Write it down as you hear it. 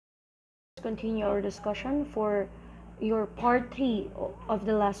Continue our discussion for your part 3 of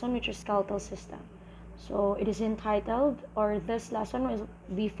the lesson, which is skeletal system. So it is entitled, or this lesson will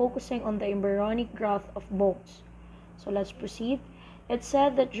be focusing on the embryonic growth of bones. So let's proceed. It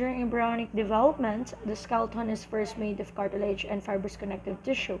said that during embryonic development, the skeleton is first made of cartilage and fibrous connective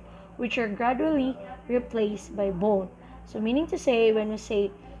tissue, which are gradually replaced by bone. So meaning to say, when we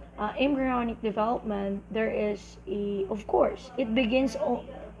say embryonic development, there is of course, it begins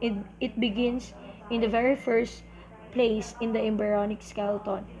in the very first place in the embryonic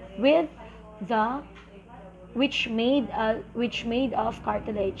skeleton with the which made of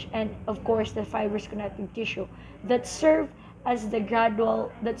cartilage and of course the fibrous connective tissue that serve as the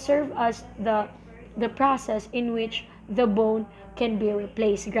process in which the bone can be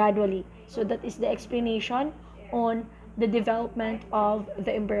replaced gradually. So that is the explanation on the development of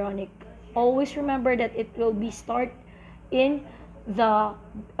the embryonic. Always remember that it will start in the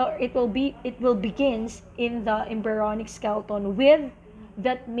it will begins in the embryonic skeleton with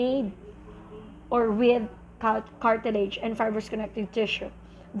that made or with cartilage and fibrous connective tissue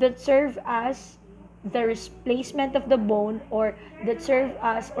that serve as the replacement of the bone, or that serve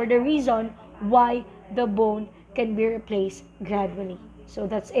as, or the reason why the bone can be replaced gradually. So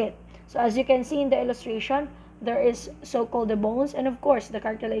that's it. So as you can see in the illustration, there is so-called the bones and of course the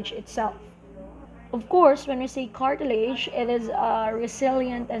cartilage itself. Of course, when we say cartilage, it is a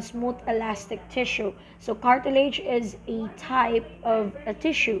resilient and smooth elastic tissue. So cartilage is a type of a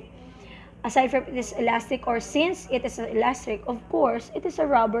tissue. Aside from it is elastic, or since it is elastic, of course, it is a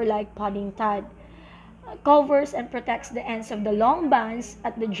rubber-like padding pad. Covers and protects the ends of the long bands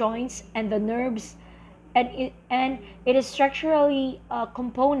at the joints and the nerves, and it is structurally a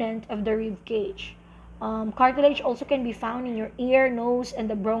component of the rib cage. Cartilage also can be found in your ear, nose, and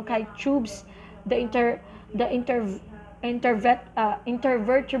the bronchi tubes, the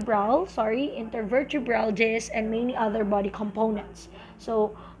intervertebral disc, and many other body components.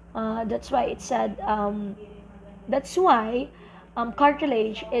 So that's why it said that's why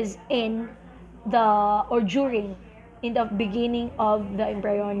cartilage is in the or during in the beginning of the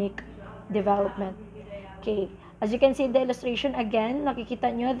embryonic development. Okay, as you can see in the illustration, again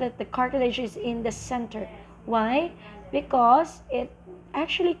nakikita nyo that the cartilage is in the center. Why? Because it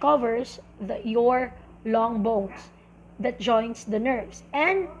actually covers your long bones that joins the nerves,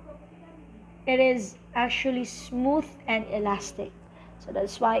 and it is actually smooth and elastic. So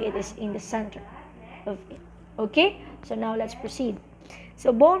that's why it is in the center of it. Okay, so now let's proceed.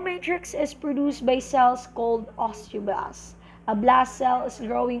 So bone matrix is produced by cells called osteoblasts. A blast cell is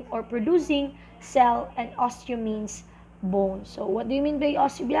growing or producing cell, and osteo means bone. So what do you mean by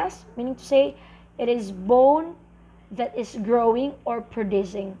osteoblast? Meaning to say it is bone that is growing or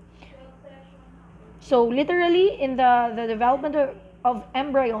producing. So literally in the development of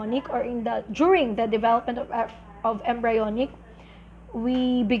embryonic, or during the development of embryonic,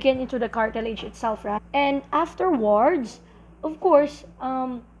 we begin into the cartilage itself, right? And afterwards, of course,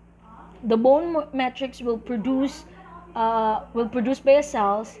 the bone matrix will produce by a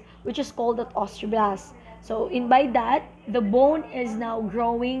cells which is called the osteoblast. So by that, the bone is now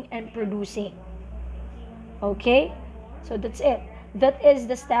growing and producing. Okay, so that's it. That is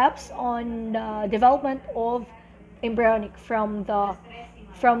the steps on the development of embryonic from the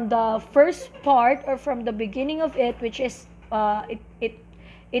first part, or from the beginning of it, which is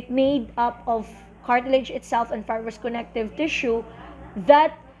it made up of cartilage itself and fibrous connective tissue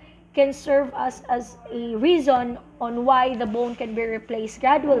that can serve us as a reason on why the bone can be replaced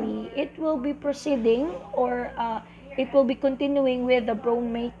gradually. It will be proceeding, or it will be continuing with the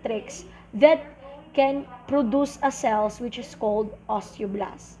bone matrix that can produce a cells which is called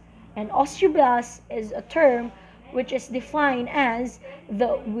osteoblast. And osteoblast is a term which is defined as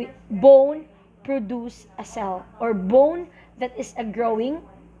the bone produce a cell, or bone that is a growing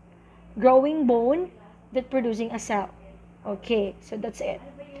bone that producing a cell. Okay, so that's it.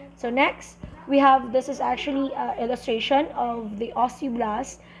 So next we have, this is actually an illustration of the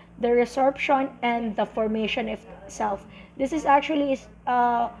osteoblast, the resorption and the formation itself. This is actually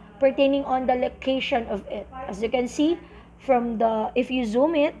pertaining on the location of it. As you can see from if you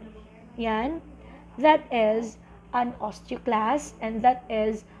zoom it, yan, that is an osteoclast and that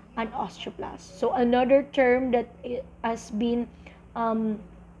is an osteoblast. So another term that has been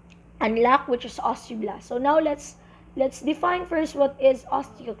unlocked, which is osteoblast. So now let's define first what is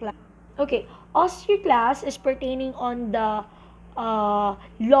osteoclast. Okay, osteoclast is pertaining on the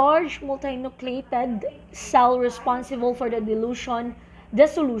large multinucleated cell responsible for the dissolution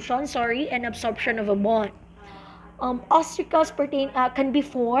and absorption of a bone. Osteoclasts can be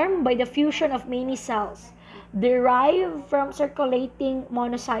formed by the fusion of many cells. derived from circulating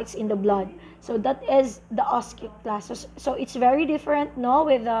monocytes in the blood. So that is the osteoclast. So it's very different, no,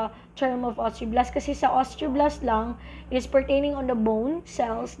 with the term of osteoblast. Kasi sa osteoblast lang is pertaining on the bone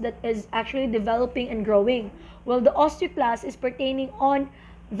cells that is actually developing and growing. Well, the osteoclast is pertaining on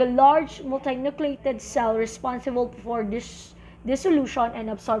the large multinucleated cell responsible for this dissolution and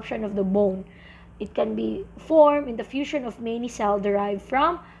absorption of the bone. It can be formed in the fusion of many cells derived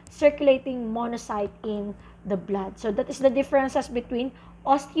from circulating monocyte in the blood. So that is the differences between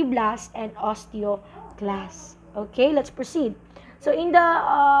osteoblast and osteoclast. Okay, let's proceed. So in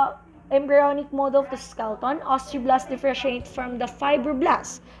the embryonic model of the skeleton, osteoblasts differentiate from the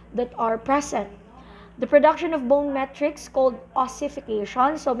fibroblasts that are present. The production of bone matrix called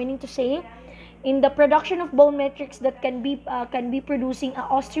ossification. So meaning to say, in the production of bone matrix that can be producing an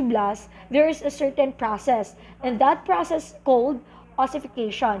osteoblast, there is a certain process, and that process called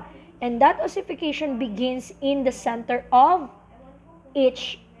ossification. And that ossification begins in the center of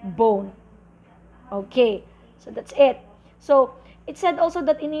each bone. Okay, so that's it. So it said also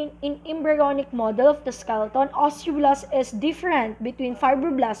that in embryonic model of the skeleton, osteoblast is different between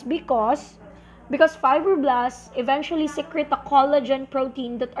fibroblasts because fibroblasts eventually secrete a collagen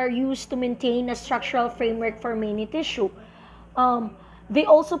protein that are used to maintain a structural framework for many tissue. They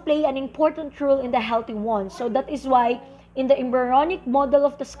also play an important role in the healthy ones. So that is why in the embryonic model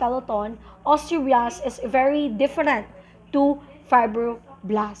of the skeleton, osteoblast is very different to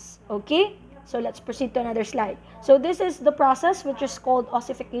fibroblasts. Okay? So let's proceed to another slide. So this is the process which is called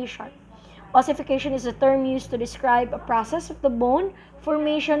ossification. Ossification is a term used to describe a process of the bone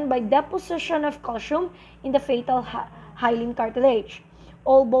formation by deposition of calcium in the fatal hyaline cartilage.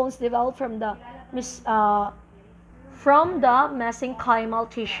 All bones develop from the mesenchymal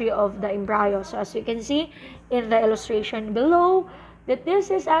tissue of the embryo. So as you can see in the illustration below, that this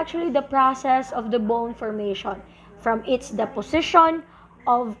is actually the process of the bone formation from its deposition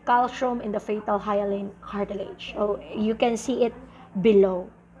of calcium in the fatal hyaline cartilage. So you can see it below.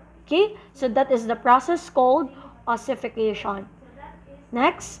 Okay, so that is the process called ossification.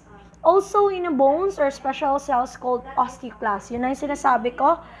 Next, also in the bones are special cells called osteoclasts. Yun ang sinasabi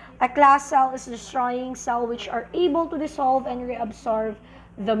ko, a class cell is a destroying cell which are able to dissolve and reabsorb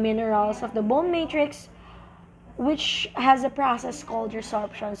the minerals of the bone matrix, which has a process called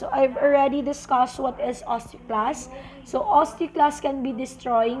resorption. So I've already discussed what is osteoclast. So osteoclast can be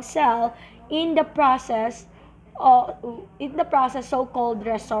destroying cell in the process so-called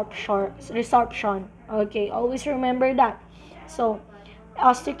resorption. Okay, always remember that. So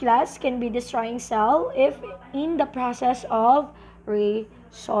osteoclast can be destroying cell if in the process of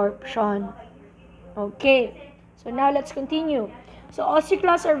resorption. Okay, so now let's continue. So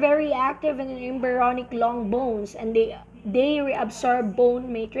osteoclasts are very active in embryonic long bones, and they reabsorb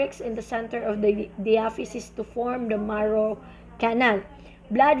bone matrix in the center of the diaphysis to form the marrow canal.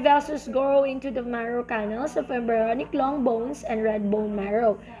 Blood vessels grow into the marrow canals of embryonic long bones, and red bone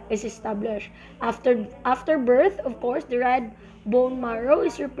marrow is established. After birth, of course, the red bone marrow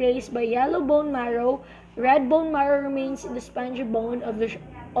is replaced by yellow bone marrow. Red bone marrow remains in the spongy bone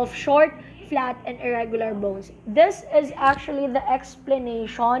of short, flat, and irregular bones. This is actually the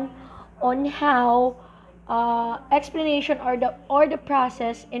explanation on how or the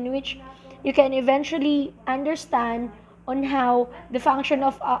process in which you can eventually understand on how the function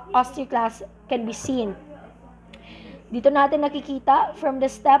of osteoclast can be seen. Dito natin nakikita from the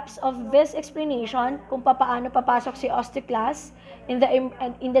steps of this explanation kung paano papasok si osteoclast in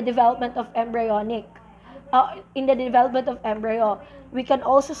the development of embryo. We can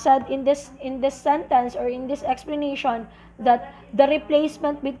also said in this sentence or in this explanation that the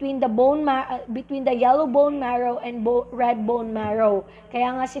replacement between the yellow bone marrow and red bone marrow.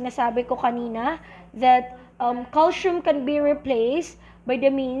 Kaya nga sinasabi ko kanina that calcium can be replaced by the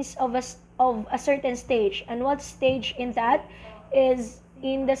means of a certain stage. And what stage in that is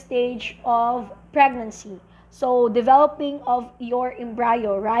in the stage of pregnancy. So developing of your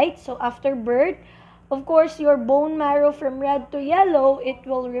embryo, right? So after birth, of course, your bone marrow from red to yellow, it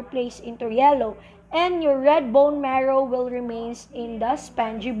will replace into yellow. And your red bone marrow will remain in the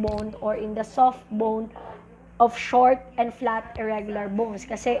spongy bone or in the soft bone of short and flat irregular bones.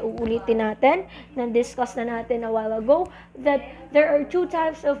 Kasi uulitin natin, na-discuss na natin a while ago, that there are two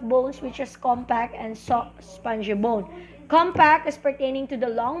types of bones, which is compact and spongy bone. Compact is pertaining to the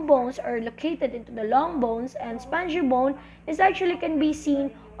long bones or located into the long bones, and spongy bone is actually can be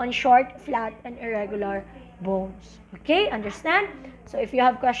seen on short, flat, and irregular bones. Okay, understand? So if you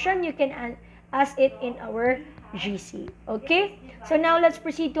have question, you can ask it in our GC. Okay, so now let's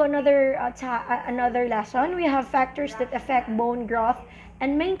proceed to another lesson. We have factors that affect bone growth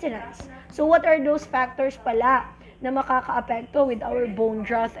and maintenance. So what are those factors pala na makakaapekto with our bone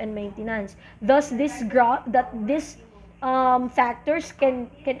growth and maintenance? Thus, this factors can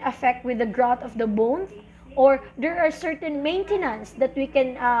affect with the growth of the bone, or there are certain maintenance that we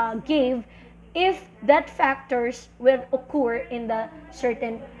can give if that factors will occur in the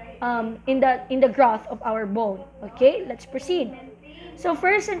certain in the growth of our bone. Okay, let's proceed. So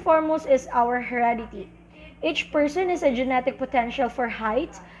first and foremost is our heredity. Each person has a genetic potential for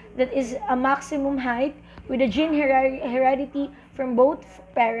height that is a maximum height with a gene heredity from both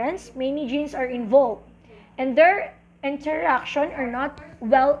parents. Many genes are involved, and their interaction are not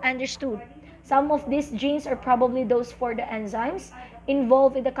well understood. Some of these genes are probably those for the enzymes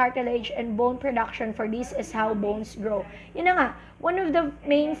involved in the cartilage and bone production. For this is how bones grow. Yun na nga, one of the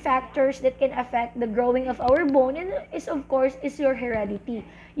main factors that can affect the growing of our bone is of course is your heredity.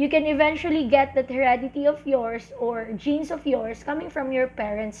 You can eventually get that heredity of yours or genes of yours coming from your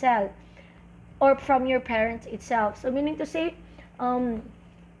parent cell or from your parents itself. So meaning to say,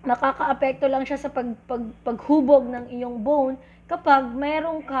 makakaapekto lang siya sa paghubog ng iyong bone kapag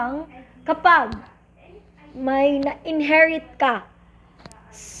may na-inherit ka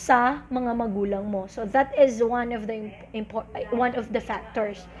sa mga magulang mo. So that is one of the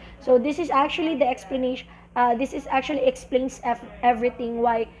factors. So this is actually the explanation. This is actually explains everything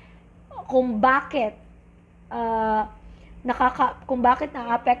why kung bakit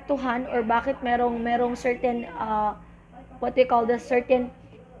naapektuhan or bakit merong certain what we call the certain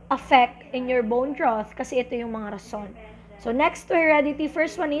effect in your bone growth, kasi ito yung mga rason. So next to heredity,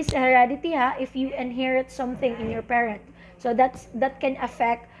 first one is heredity if you inherit something in your parent. So that can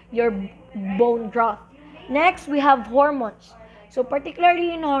affect your bone growth. Next, we have hormones. So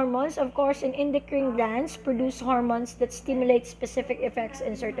particularly in hormones, of course, in endocrine glands produce hormones that stimulate specific effects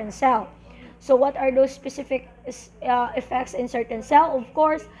in certain cell. So what are those specific effects in certain cell? Of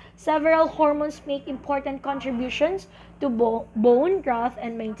course, several hormones make important contributions to bone growth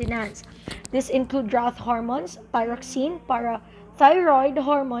and maintenance. These include growth hormones, thyroxine, parathyroid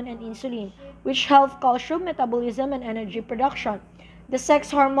hormone, and insulin, which help calcium metabolism and energy production. The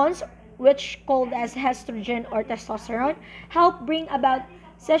sex hormones, which called as estrogen or testosterone, help bring about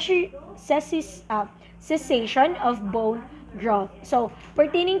cessation of bone growth. So,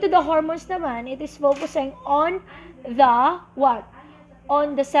 pertaining to the hormones naman, it is focusing on the what?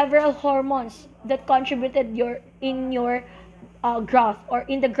 On the several hormones that contributed in your growth or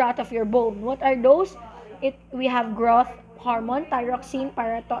in the growth of your bone. What are those? We have growth hormone, thyroxine,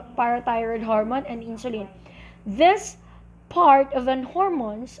 parathyroid hormone, and insulin. This part of an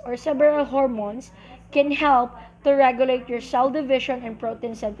hormones or several hormones can help to regulate your cell division and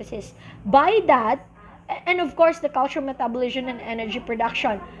protein synthesis. By that, and of course the calcium metabolism and energy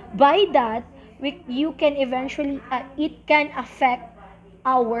production. By that, you can eventually it can affect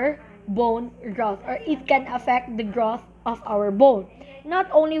our bone growth, or it can affect the growth of our bone.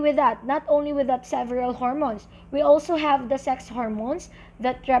 Not only with that several hormones, we also have the sex hormones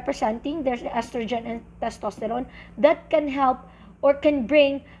that representing there's estrogen and testosterone that can help or can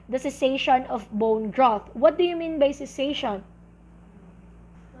bring the cessation of bone growth. What do you mean by cessation?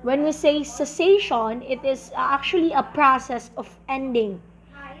 When we say cessation, it is actually a process of ending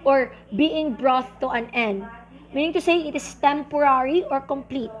or being brought to an end. Meaning to say it is temporary or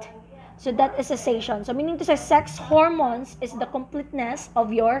complete. So that is cessation. So meaning to say sex hormones is the completeness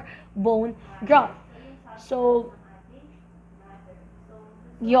of your bone growth. So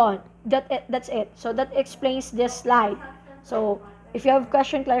yon, that's it. So that explains this slide. So if you have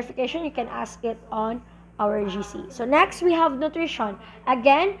question, clarification, you can ask it on our GC. So next we have nutrition.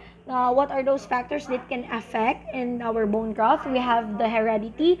 Again, what are those factors that can affect in our bone growth? We have the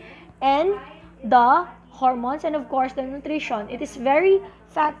heredity and the hormones, and of course the nutrition. It is very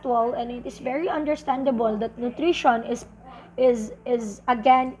factual and it is very understandable that nutrition is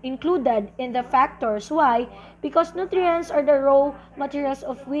again included in the factors. Why? Because nutrients are the raw materials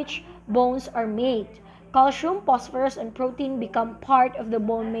of which bones are made. Calcium, phosphorus, and protein become part of the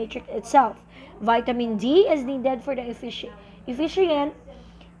bone matrix itself. Vitamin D is needed for the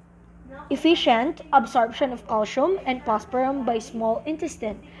efficient absorption of calcium and phosphorus by small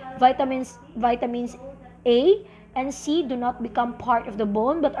intestine. Vitamins A and C do not become part of the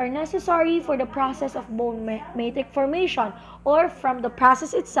bone but are necessary for the process of bone matrix formation, or from the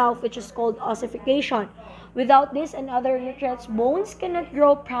process itself, which is called ossification. Without this and other nutrients, bones cannot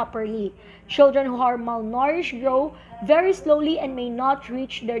grow properly. Children who are malnourished grow very slowly and may not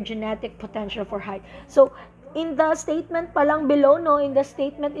reach their genetic potential for height. So, in the statement palang below, in the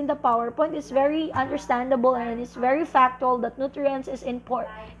statement in the PowerPoint, it's very understandable and it's very factual that nutrients is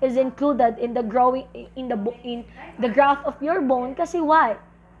included in the growth of your bone. Kasi why?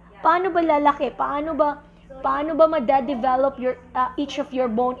 Paano ba lalaki? Paano ba ma-develop each of your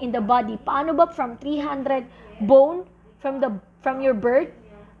bone in the body? Paano ba from 300 bone from your birth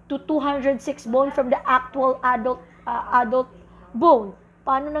to 206 bone from the actual adult bone?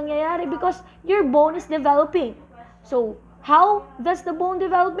 Paano nangyayari? Because your bone is developing. So, how does the bone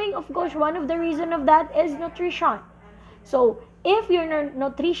developing? Of course, one of the reason of that is nutrition. So, if your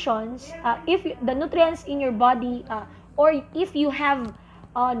if the nutrients in your body, or if you have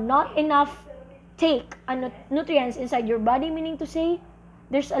not enough nutrients inside your body, meaning to say,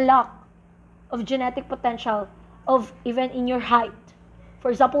 there's a lack of genetic potential of even in your height.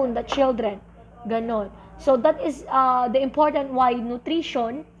 For example, in the children, ganon. So that is the important why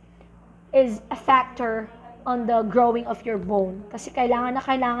nutrition is a factor on the growing of your bone. Kasi kailangan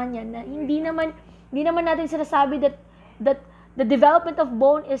yan na hindi naman natin sinasabi that the development of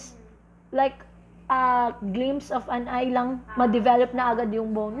bone is like a glimpse of an eye lang, ma-develop na agad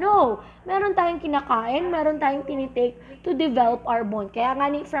yung bone. No! Meron tayong kinakain, meron tayong tinitake to develop our bone. Kaya nga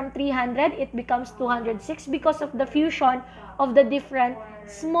from 300, it becomes 206 because of the fusion of the different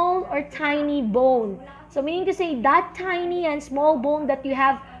small or tiny bone. So meaning to say, that tiny and small bone that you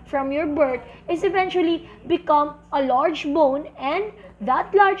have from your birth is eventually become a large bone, and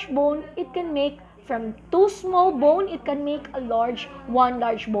that large bone, it can make from two small bone, it can make one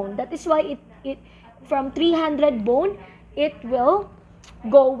large bone. That is why it from 300 bone, it will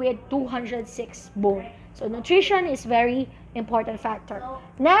go with 206 bone. So nutrition is very important factor.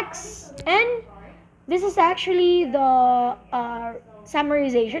 Next, and this is actually the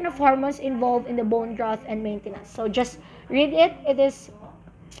summarization of hormones involved in the bone growth and maintenance. So just read it. It is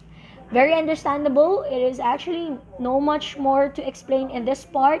very understandable. It is actually no much more to explain in this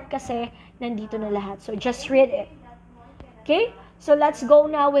part kasi nandito na lahat. So just read it. Okay? So let's go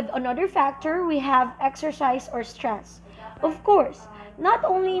now with another factor. We have exercise or stress. Of course, not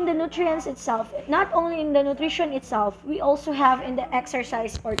only in the nutrients itself, not only in the nutrition itself, we also have in the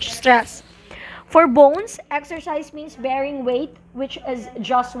exercise or stress. For bones, exercise means bearing weight, which is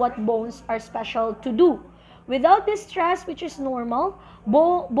just what bones are special to do. Without this stress, which is normal,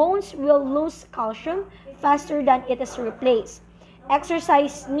 bones will lose calcium faster than it is replaced.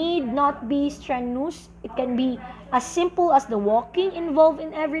 Exercise need not be strenuous. It can be as simple as the walking involved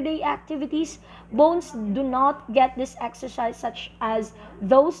in everyday activities. Bones do not get this exercise such as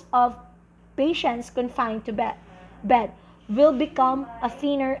those of patients confined to bed will become a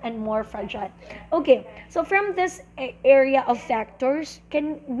thinner and more fragile. Okay, so from this area of factors,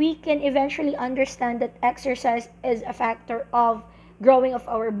 we can eventually understand that exercise is a factor of growing of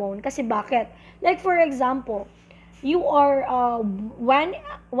our bone. Kasi bakit? Like for example, you are 1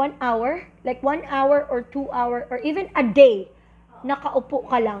 hour, like 1 hour or 2 hour or even a day, nakaupo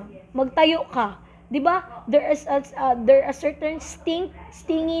ka lang, magtayo ka. 'Di ba? There a certain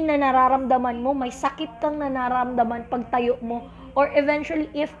stingy na nararamdaman mo, may sakit kang nararamdaman pag tayo mo, or eventually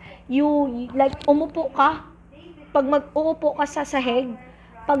if you like umupo ka, pag mag-uupo ka sa sahig,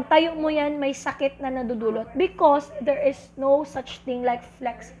 pag tayo mo yan, may sakit na nadudulot because there is no such thing like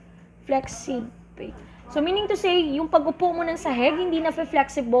flexibility. So meaning to say, yung pag-upo mo ng sahig, hindi na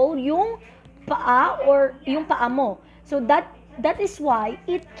flexible yung paa or yung paa mo. So that is why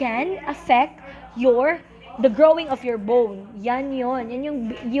it can affect the growing of your bone. Yan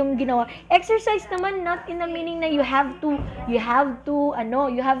yung ginawa. Exercise naman not in the meaning na you have to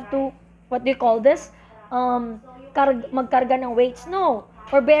what do you call this? Magkarga ng weights, no.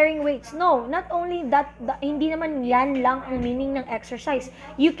 Or bearing weights, no. Not only that, hindi naman yan lang ang meaning ng exercise.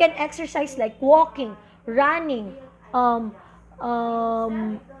 You can exercise like walking, running,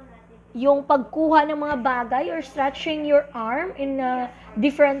 yung pagkuha ng mga bagay or stretching your arm in a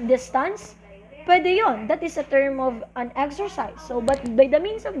different distance. Pwede yun. That is a term of an exercise. So, but by the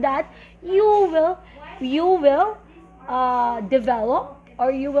means of that, you will develop, or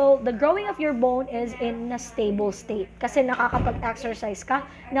the growing of your bone is in a stable state. Kasi nakakapag-exercise ka,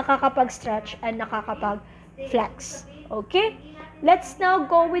 nakakapag-stretch, and nakakapag-flex. Okay? Let's now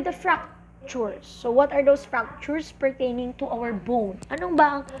go with the fractures. So, what are those fractures pertaining to our bone? Anong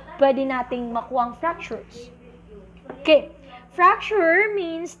ba ang pwede nating makuhang fractures? Okay. Fracture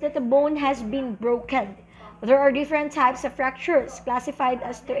means that the bone has been broken. There are different types of fractures classified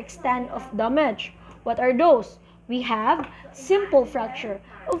as to extent of damage. What are those? We have simple fracture.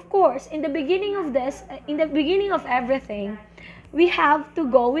 Of course, in the beginning of everything, we have to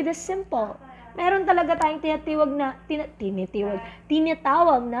go with the simple. Meron talaga tayong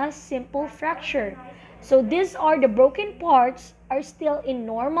tinatawag na simple fracture. So these are the broken parts are still in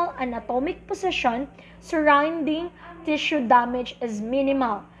normal anatomic position. Surrounding tissue damage is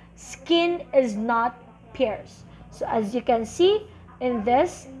minimal. Skin is not pierced. So as you can see in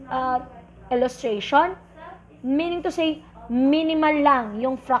this illustration, meaning to say, minimal lang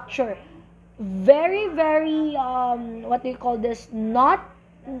yung fracture. Very, very, what do you call this, not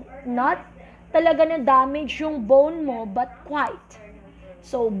talaga na damage yung bone mo, but quite.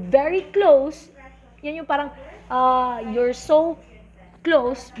 So, very close, yan yung parang, you're so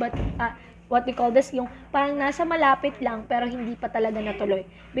close, but, what we call this, yung parang nasa malapit lang, pero hindi pa talaga natuloy.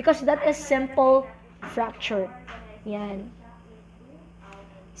 Because that is simple fracture. Yan.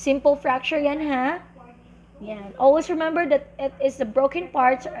 Simple fracture yan, ha? Yan. Always remember that it is the broken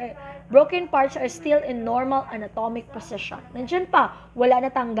parts are still in normal anatomic position. Nandiyan pa, wala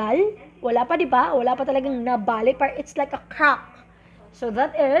na tanggal, wala pa, di ba? Wala pa talagang nabali, but it's like a crack. So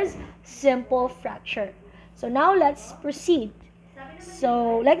that is simple fracture. So now let's proceed.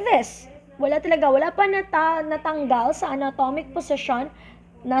 So like this, wala pa natanggal sa anatomic position,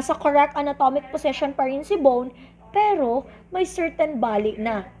 nasa correct anatomic position pa rin si bone, pero may certain bali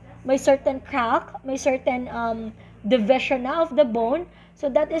na. May certain crack, may certain division na of the bone. So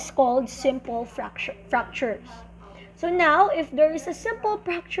that is called simple fractures. So now, if there is a simple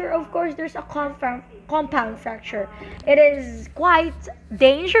fracture, of course, there's a compound fracture. It is quite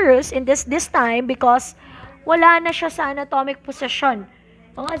dangerous in this time because wala na siya sa anatomic position.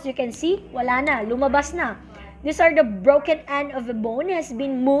 As you can see, wala na, lumabas na. These are the broken end of the bone has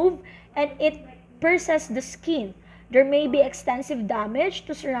been moved and it pierces the skin. There may be extensive damage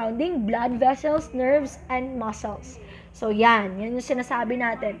to surrounding blood vessels, nerves, and muscles. So yan yung sinasabi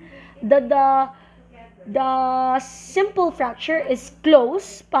natin. The simple fracture is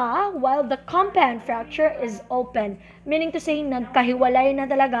closed pa while the compound fracture is open. Meaning to say, nagkahiwalay na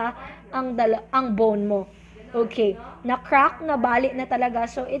talaga ang bone mo. Okay, na-crack, nabali na talaga.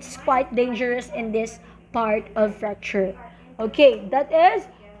 So it's quite dangerous in this part of fracture. Okay, that is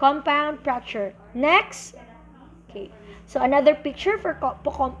compound fracture. Next. Okay. So, another picture for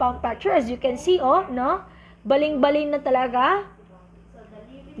compound fracture. As you can see, no? Baling-baling na talaga.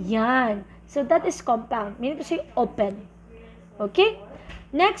 Yan. So, that is compound. Meaning to say, open. Okay?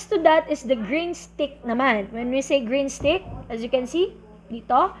 Next to that is the green stick naman. When we say green stick, as you can see,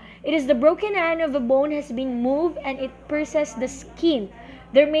 dito, it is the broken end of a bone has been moved and it pierces the skin.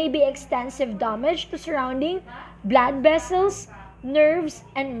 There may be extensive damage to surrounding blood vessels, nerves,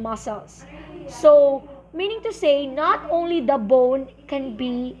 and muscles. So, meaning to say, not only the bone can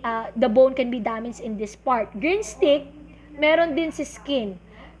be damaged in this part. Green stick, meron din si skin.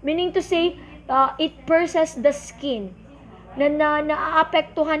 Meaning to say, it pierces the skin.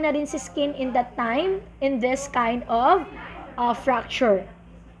 Naaapektuhan na rin si skin in that time, in this kind of fracture.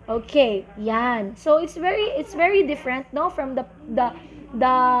 Okay, yan. So it's very different, no, from the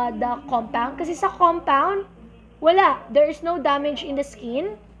compound. Kasi sa compound, wala. There is no damage in the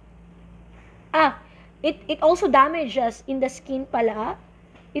skin. It also damages in the skin pala.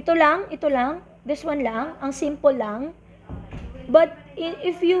 Ito lang, this one lang, ang simple lang. But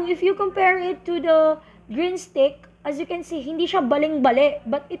if you compare it to the green stick, as you can see, hindi siya baling-bali,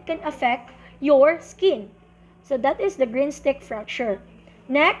 but it can affect your skin. So that is the green stick fracture.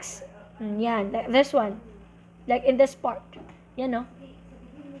 Next, yan, like this one. Like in this part. Yan, no?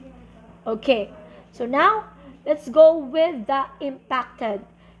 Okay. So now, let's go with the impacted.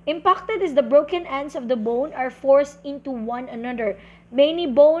 Impacted is the broken ends of the bone are forced into one another. Many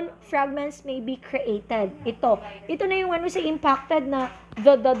bone fragments may be created. Ito na yung when we say impacted na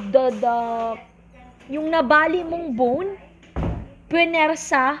yung nabali mong bone,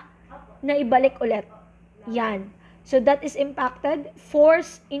 pwinersa na ibalik ulit. Yan. So that is impacted,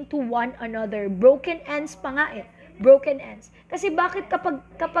 forced into one another. Broken ends pa nga eh. Broken ends. Kasi bakit kapag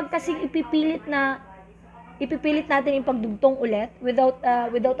kasi ipipilit natin yung pagdugtong ulit without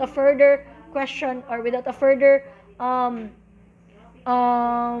a further question or without a further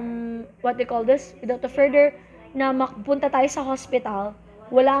what they call this, without a further na mapunta tayo sa hospital,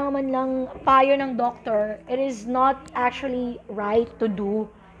 wala man lang payo ng doctor, it is not actually right to do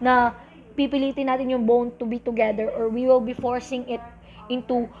na pipilitin natin yung bone to be together or we will be forcing it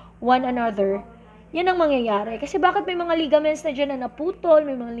into one another. Yan ang mangyayari. Kasi bakit may mga ligaments na dyan na naputol,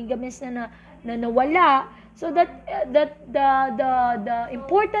 may mga ligaments na nawala. So that the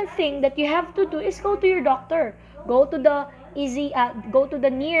important thing that you have to do is go to your doctor. Go to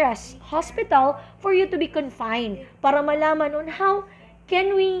the nearest hospital for you to be confined para malaman on how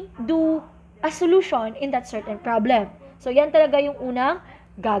can we do a solution in that certain problem. So yan talaga yung unang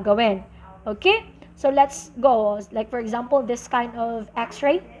gagawin. Okay? So let's go. Like for example, this kind of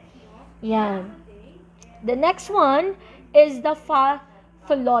x-ray. Yan. The next one is the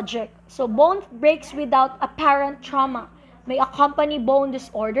pathologic. So bone breaks without apparent trauma may accompany bone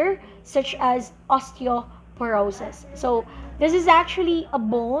disorder such as osteoporosis. osteoporosis. So this is actually a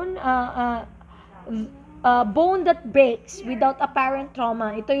bone that breaks without apparent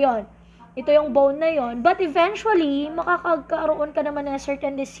trauma. Ito yon. Ito yung bone na yon. But eventually, makakagkaroon ka naman ng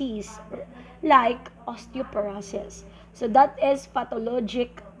certain disease like osteoporosis. So that is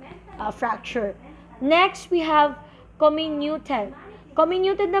pathologic fracture. Next, we have comminuted.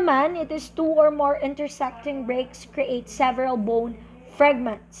 Comminuted naman, it is two or more intersecting breaks create several bone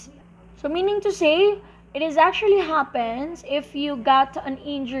fragments. So meaning to say, it is actually happens if you got an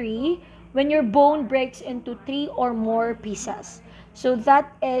injury when your bone breaks into 3 or more pieces. So that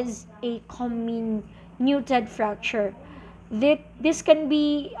is a comminuted fracture. This can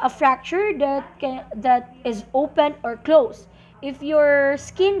be a fracture that is open or closed. If your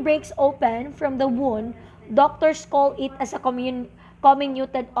skin breaks open from the wound, doctors call it as a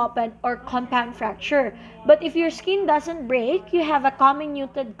comminuted open or compound fracture. But if your skin doesn't break, you have a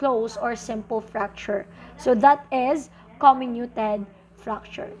comminuted closed or simple fracture. So that is comminuted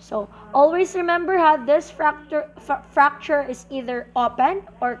fracture. So always remember how this fracture is either open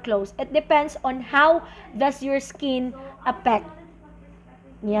or closed. It depends on how does your skin affect.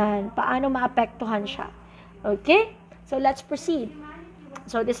 Yan, paano maapektuhan siya. Okay? So let's proceed.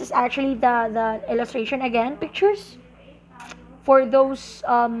 So this is actually the illustration again, pictures for those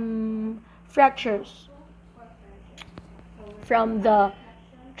fractures from the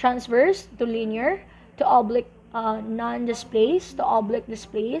transverse to linear to oblique non-displaced to oblique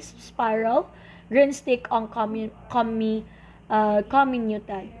displaced, spiral, green stick on comminuted,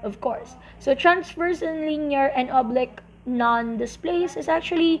 of course. So transverse and linear and oblique non-displaced is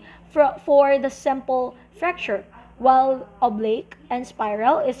actually for the simple fracture, while oblique and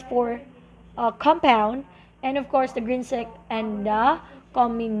spiral is for compound, and of course the green stick and the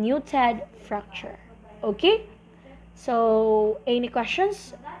comminuted fracture. Okay? So, any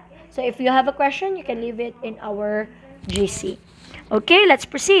questions? So, if you have a question, you can leave it in our GC. Okay, let's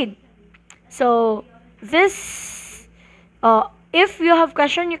proceed. So, this, if you have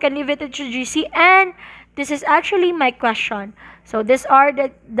question, you can leave it in GC. And this is actually my question. So, these are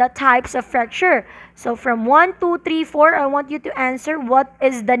the types of fracture. So, from 1, 2, 3, 4, I want you to answer what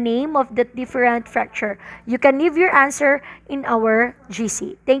is the name of the different fracture. You can leave your answer in our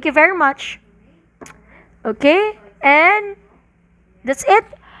GC. Thank you very much. Okay, and that's it.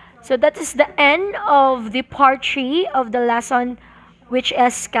 So that is the end of the part 3 of the lesson, which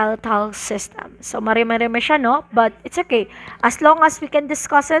is skeletal system. So marami-marami siya, no? But it's okay. As long as we can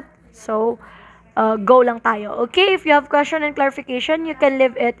discuss it, so go lang tayo. Okay, if you have question and clarification, you can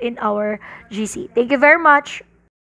leave it in our GC. Thank you very much.